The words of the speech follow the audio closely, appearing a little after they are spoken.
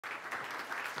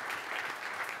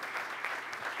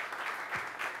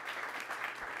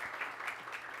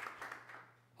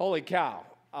Holy cow.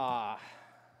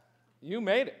 You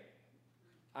made it.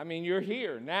 I mean, you're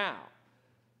here now.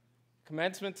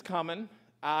 Commencement's coming.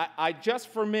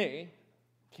 For me,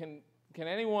 did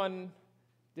anyone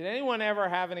ever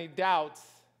have any doubts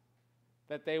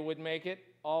that they would make it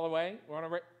all the way?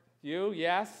 You?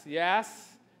 Yes, yes,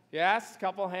 yes.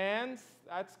 Couple hands.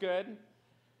 That's good.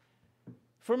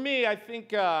 For me, I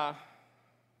think it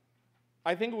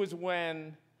was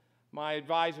when my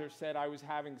advisor said I was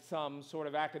having some sort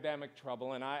of academic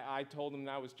trouble, and I told him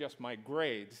that was just my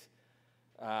grades.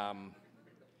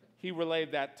 He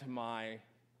relayed that to my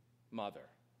mother.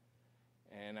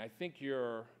 And I think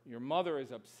your mother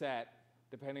is upset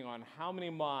depending on how many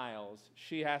miles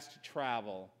she has to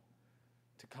travel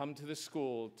to come to the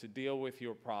school to deal with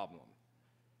your problem.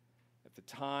 At the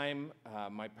time,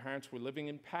 my parents were living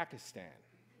in Pakistan.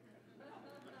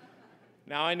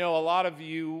 Now, I know a lot of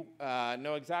you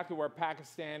know exactly where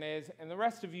Pakistan is, and the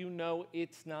rest of you know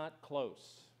it's not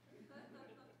close.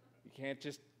 You can't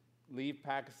just leave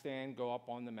Pakistan, go up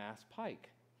on the Mass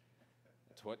Pike.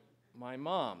 That's what my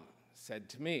mom said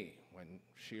to me when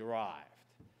she arrived.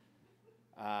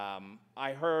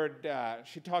 I heard,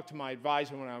 she talked to my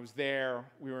advisor when I was there.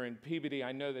 We were in Peabody.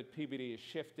 I know that Peabody has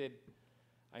shifted.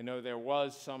 I know there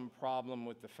was some problem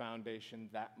with the foundation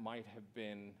that might have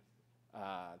been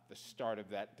the start of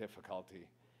that difficulty.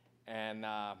 And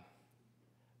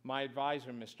my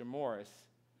advisor, Mr. Morris,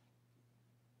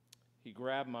 he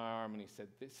grabbed my arm and he said,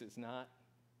 "This is not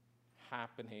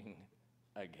happening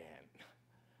again."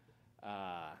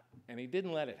 And he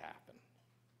didn't let it happen.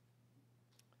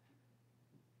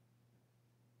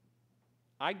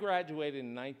 I graduated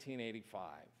in 1985,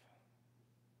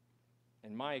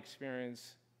 and my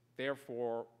experience,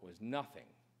 therefore, was nothing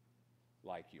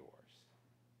like yours.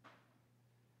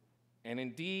 And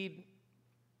indeed,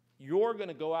 you're going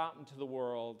to go out into the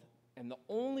world, and the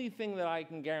only thing that I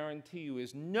can guarantee you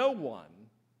is no one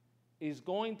is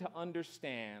going to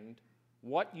understand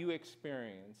what you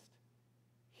experienced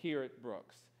here at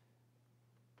Brooks.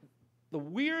 The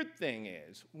weird thing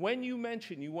is, when you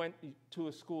mention you went to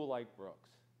a school like Brooks,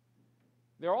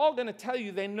 they're all going to tell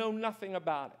you they know nothing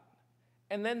about it.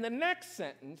 And then the next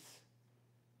sentence,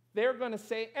 they're going to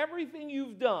say everything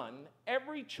you've done,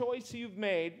 every choice you've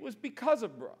made was because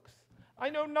of Brooks. I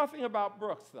know nothing about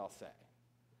Brooks, they'll say.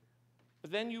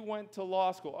 But then you went to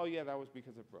law school. Oh, yeah, that was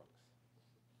because of Brooks.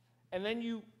 And then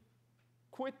you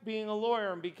quit being a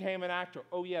lawyer and became an actor.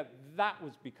 Oh, yeah, that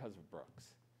was because of Brooks.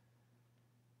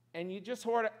 And you just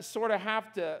sort of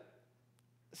have to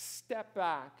step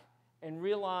back and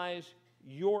realize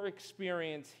your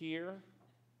experience here,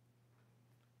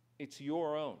 it's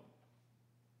your own.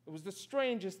 It was the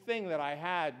strangest thing that I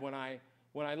had when I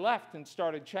left and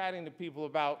started chatting to people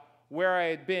about where I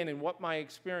had been and what my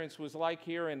experience was like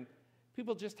here, and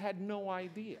people just had no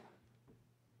idea.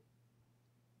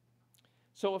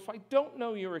 So if I don't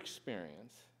know your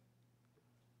experience,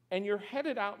 and you're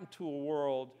headed out into a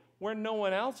world where no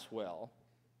one else will,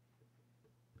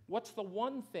 what's the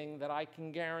one thing that I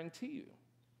can guarantee you?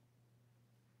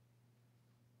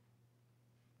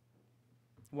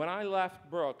 When I left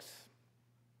Brooks,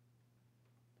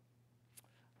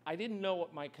 I didn't know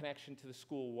what my connection to the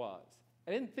school was.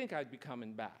 I didn't think I'd be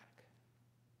coming back.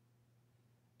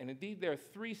 And indeed, there are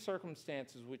three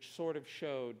circumstances which sort of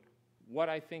showed what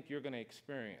I think you're going to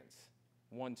experience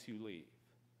once you leave.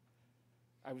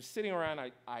 I was sitting around,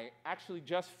 I actually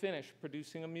just finished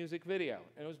producing a music video,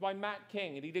 and it was by Matt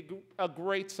King, and he did a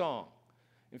great song.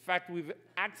 In fact, we've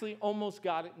actually almost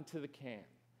got it into the can.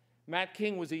 Matt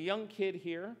King was a young kid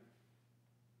here.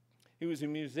 He was a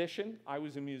musician. I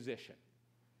was a musician.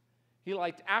 He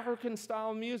liked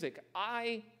African-style music.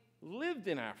 I lived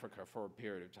in Africa for a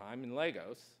period of time in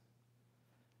Lagos,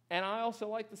 and I also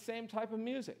liked the same type of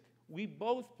music. We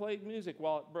both played music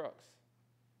while at Brooks.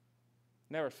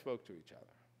 Never spoke to each other.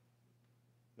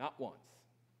 Not once.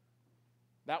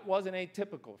 That wasn't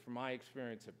atypical for my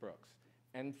experience at Brooks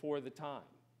and for the time.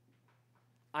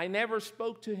 I never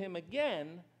spoke to him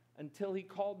again until he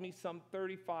called me some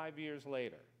 35 years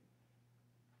later.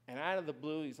 And out of the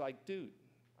blue, he's like, "Dude,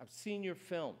 I've seen your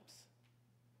films.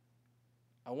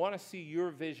 I want to see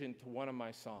your vision to one of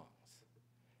my songs."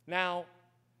 Now,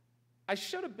 I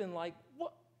should have been like,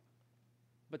 "What?"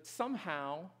 But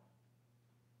somehow,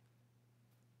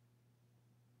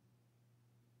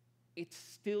 it's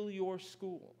still your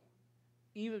school,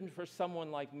 even for someone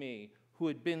like me who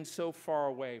had been so far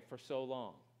away for so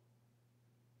long.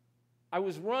 I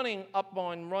was running up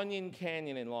on Runyon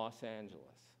Canyon in Los Angeles,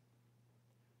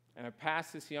 and I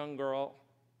passed this young girl.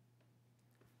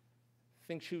 I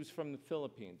think she was from the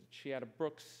Philippines. She had a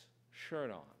Brooks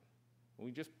shirt on. And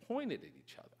we just pointed at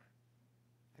each other.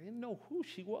 I didn't know who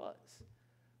she was.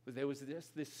 But there was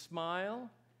just this smile,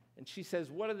 and she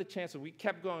says, what are the chances? We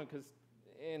kept going because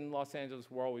in Los Angeles,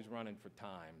 we're always running for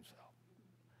time, so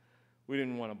we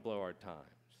didn't want to blow our times.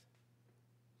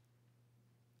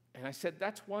 And I said,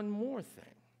 that's one more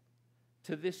thing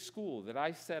to this school that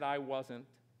I said I wasn't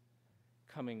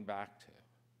coming back to.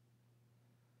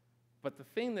 But the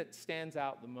thing that stands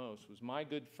out the most was my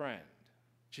good friend,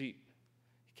 Jeep.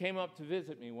 He came up to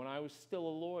visit me when I was still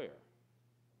a lawyer.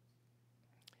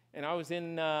 And I was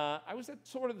at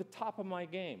sort of the top of my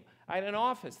game. I had an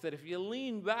office that if you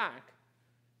lean back,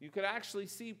 you could actually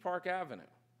see Park Avenue,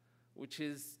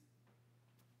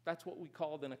 that's what we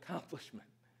called an accomplishment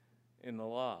in the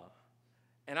law.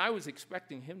 And I was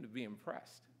expecting him to be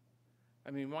impressed.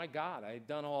 I mean, my God, I had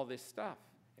done all this stuff.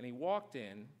 And he walked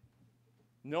in,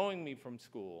 knowing me from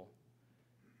school,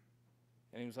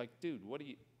 and he was like, dude, what are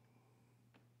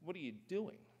you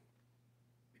doing?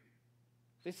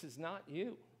 This is not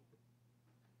you.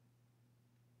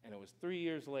 And it was 3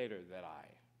 years later that I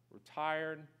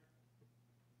retired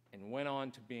and went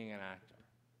on to being an actor.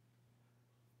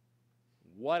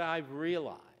 What I've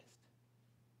realized,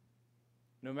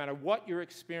 no matter what your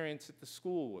experience at the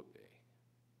school would be,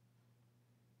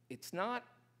 it's not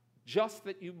just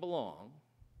that you belong.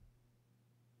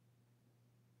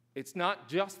 It's not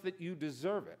just that you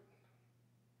deserve it.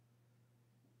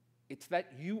 It's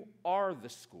that you are the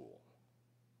school.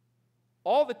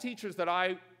 All the teachers that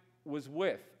I was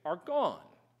with are gone,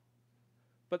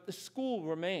 but the school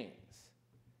remains.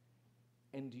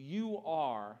 And you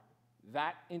are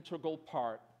that integral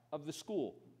part of the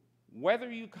school, whether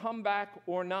you come back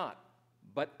or not.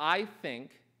 But I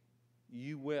think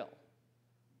you will.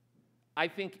 I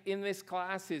think in this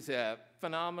class is a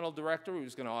phenomenal director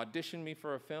who's going to audition me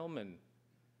for a film and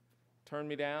turn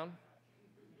me down.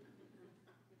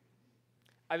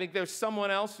 I think there's someone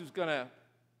else who's going to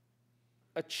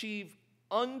achieve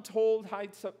untold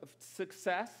heights of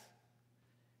success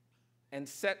and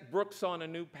set Brooks on a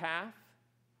new path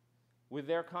with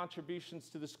their contributions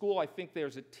to the school. I think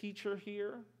there's a teacher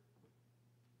here.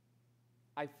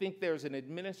 I think there's an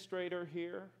administrator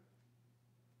here.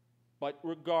 But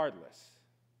regardless,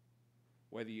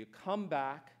 whether you come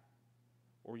back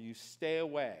or you stay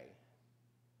away,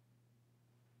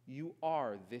 you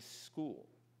are this school.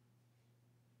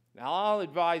 Now, I'll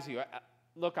advise you,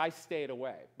 look, I stayed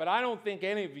away. But I don't think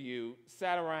any of you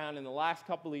sat around in the last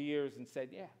couple of years and said,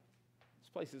 yeah, this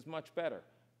place is much better.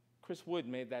 Chris Wood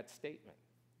made that statement.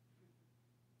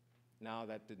 No,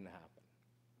 that didn't happen.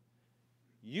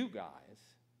 You guys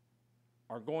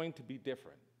are going to be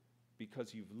different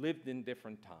because you've lived in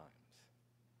different times.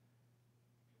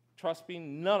 Trust me,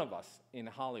 none of us in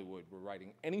Hollywood were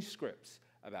writing any scripts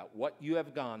about what you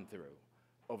have gone through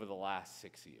over the last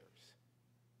 6 years.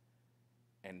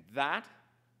 And that,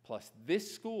 plus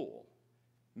this school,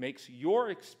 makes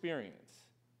your experience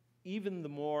even the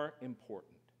more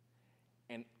important.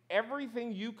 And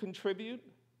everything you contribute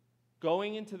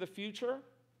going into the future,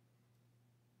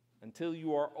 until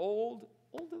you are older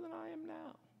than I am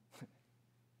now,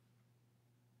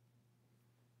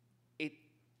 it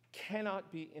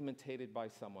cannot be imitated by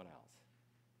someone else.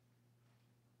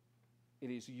 It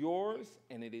is yours,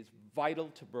 and it is vital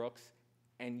to Brooks,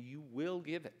 and you will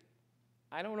give it.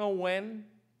 I don't know when.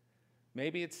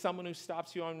 Maybe it's someone who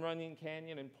stops you on Runyon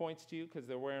Canyon and points to you because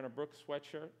they're wearing a Brooks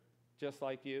sweatshirt, just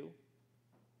like you.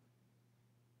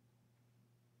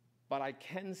 But I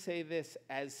can say this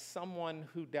as someone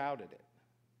who doubted it.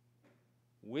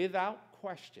 Without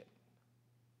question,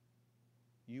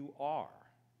 you are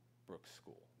Brooks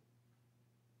School.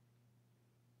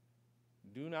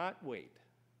 Do not wait,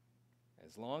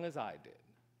 as long as I did,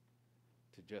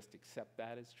 to just accept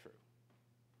that as true.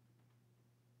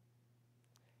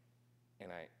 And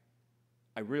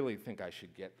I really think I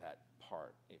should get that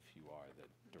part if you are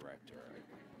the director.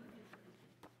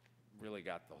 I really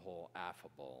got the whole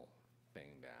affable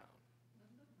thing down.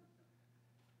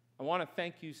 I want to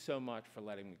thank you so much for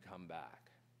letting me come back.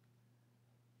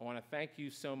 I want to thank you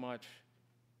so much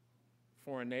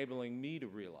for enabling me to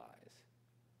realize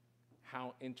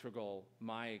how integral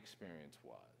my experience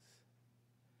was.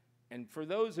 And for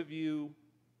those of you,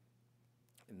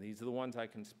 and these are the ones I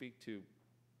can speak to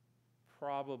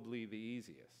probably the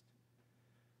easiest,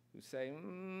 who say,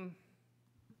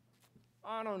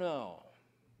 I don't know.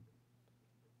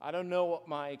 I don't know what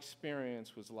my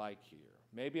experience was like here.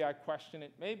 Maybe I question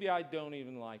it. Maybe I don't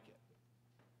even like it.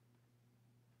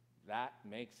 That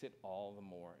makes it all the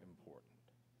more important.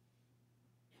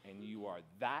 And you are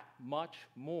that much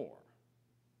more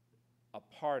a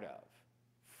part of,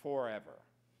 forever,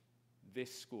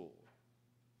 this school.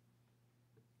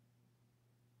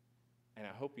 and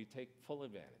I hope you take full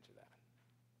advantage of that.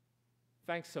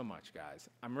 Thanks so much, guys.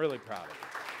 I'm really proud of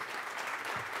you.